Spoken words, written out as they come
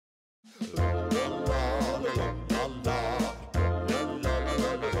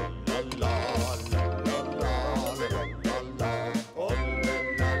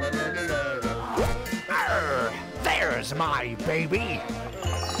There's my baby.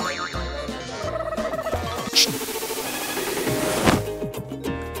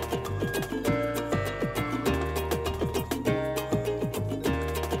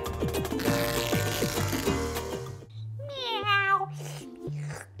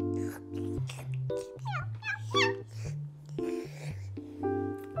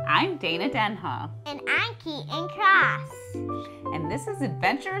 I'm Dana Denha. And I'm Keaton Cross. And this is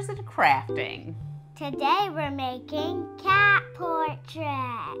Adventures in Crafting. Today we're making cat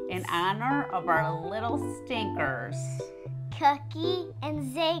portraits. In honor of our little stinkers, Cookie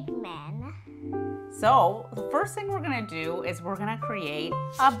and Zigman. So the first thing we're gonna do is we're gonna create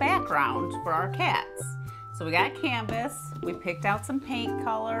a background for our cats. So we got canvas, we picked out some paint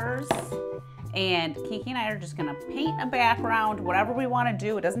colors, and Kiki and I are just gonna paint a background, whatever we wanna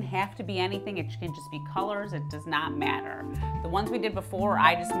do. It doesn't have to be anything, it can just be colors, it does not matter. The ones we did before,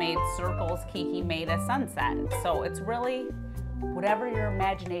 I just made circles, Kiki made a sunset. So it's really whatever your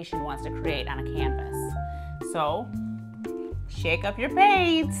imagination wants to create on a canvas. So, shake up your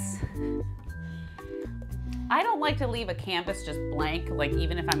paints. I don't like to leave a canvas just blank, like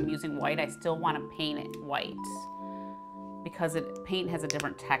even if I'm using white, I still wanna paint it white because paint has a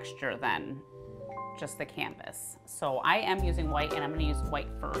different texture than just the canvas. So I am using white and I'm gonna use white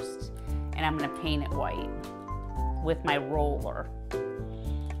first and I'm gonna paint it white with my roller.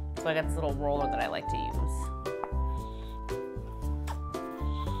 So I got this little roller that I like to use.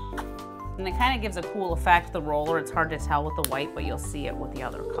 And it kind of gives a cool effect, the roller. It's hard to tell with the white, but you'll see it with the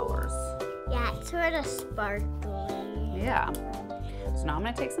other colors. Yeah, it's sort of sparkly. Yeah. So now I'm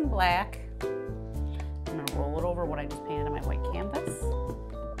gonna take some black. I'm gonna roll it over what I just painted on my white canvas.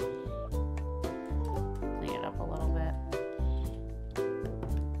 Clean it up a little bit.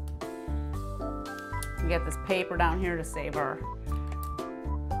 We got this paper down here to save our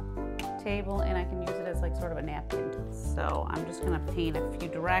table, and I can use it as like sort of a napkin. So I'm just gonna paint a few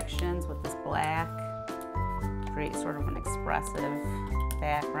directions with this black, create sort of an expressive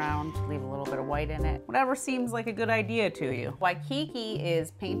background, leave a little bit of white in it. Whatever seems like a good idea to you. While Kiki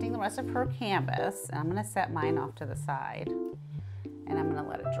is painting the rest of her canvas, I'm gonna set mine off to the side and I'm gonna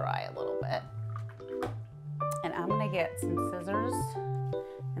let it dry a little bit. And I'm gonna get some scissors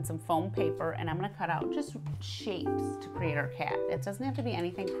and some foam paper and I'm gonna cut out just shapes to create our cat. It doesn't have to be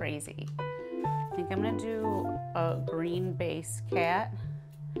anything crazy. I think I'm gonna do a green base cat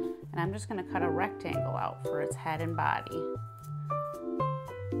and I'm just gonna cut a rectangle out for its head and body.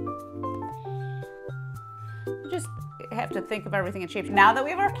 Just have to think of everything in shapes. Now that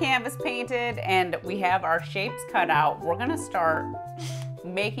we have our canvas painted and we have our shapes cut out, we're gonna start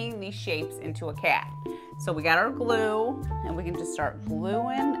making these shapes into a cat. So we got our glue and we can just start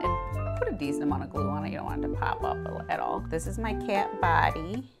gluing and put a decent amount of glue on it. You don't want it to pop up at all. This is my cat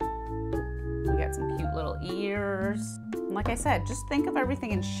body. We got some cute little ears. And like I said, just think of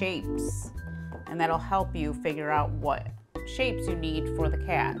everything in shapes and that'll help you figure out what shapes you need for the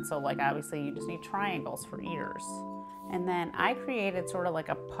cat. So like obviously you just need triangles for ears. And then I created sort of like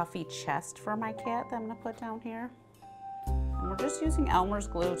a puffy chest for my cat that I'm gonna put down here. And we're just using Elmer's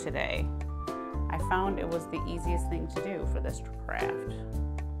glue today. I found it was the easiest thing to do for this craft.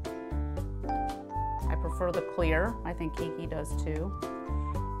 I prefer the clear. I think Kiki does too.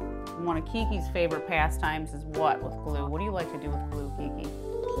 And one of Kiki's favorite pastimes is what with glue? What do you like to do with glue, Kiki?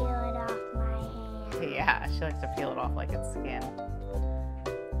 Peel it off my hand. Yeah, she likes to peel it off like it's skin.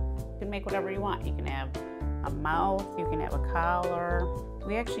 You can make whatever you want. You can have a mouth, you can have a collar.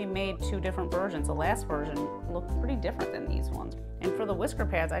 We actually made two different versions. The last version looked pretty different than these ones. And for the whisker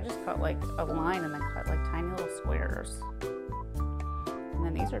pads, I just cut like a line and then cut like tiny little squares. And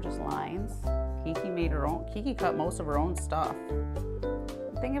then these are just lines. Kiki made her own, Kiki cut most of her own stuff.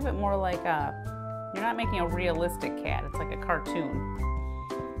 Think of it more like you're not making a realistic cat, it's like a cartoon.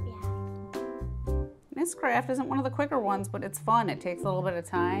 This craft isn't one of the quicker ones, but it's fun. It takes a little bit of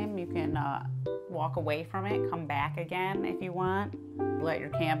time. You can walk away from it, come back again if you want. Let your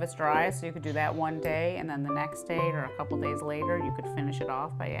canvas dry, so you could do that one day, and then the next day or a couple days later, you could finish it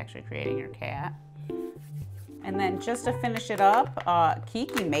off by actually creating your cat. And then just to finish it up,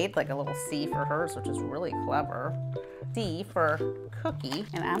 Kiki made like a little C for hers, which is really clever. C for Cookie,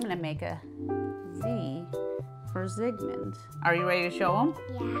 and I'm gonna make a Z for Zigmund. Are you ready to show them?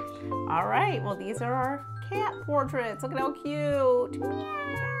 Yeah. All right, well these are our cat portraits. Look at how cute. Meow.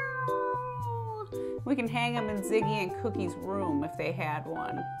 We can hang them in Ziggy and Cookie's room if they had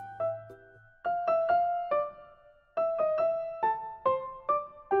one.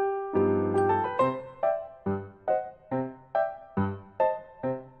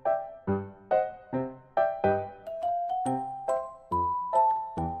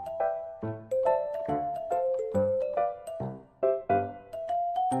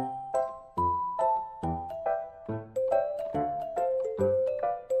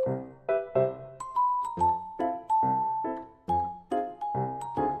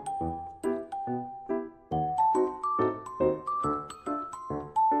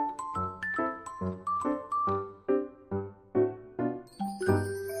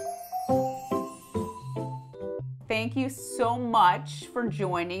 thank you so much for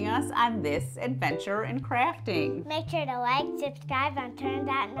joining us on this adventure in crafting. Make sure to like, subscribe, and turn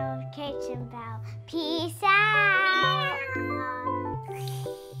that notification bell. Peace out.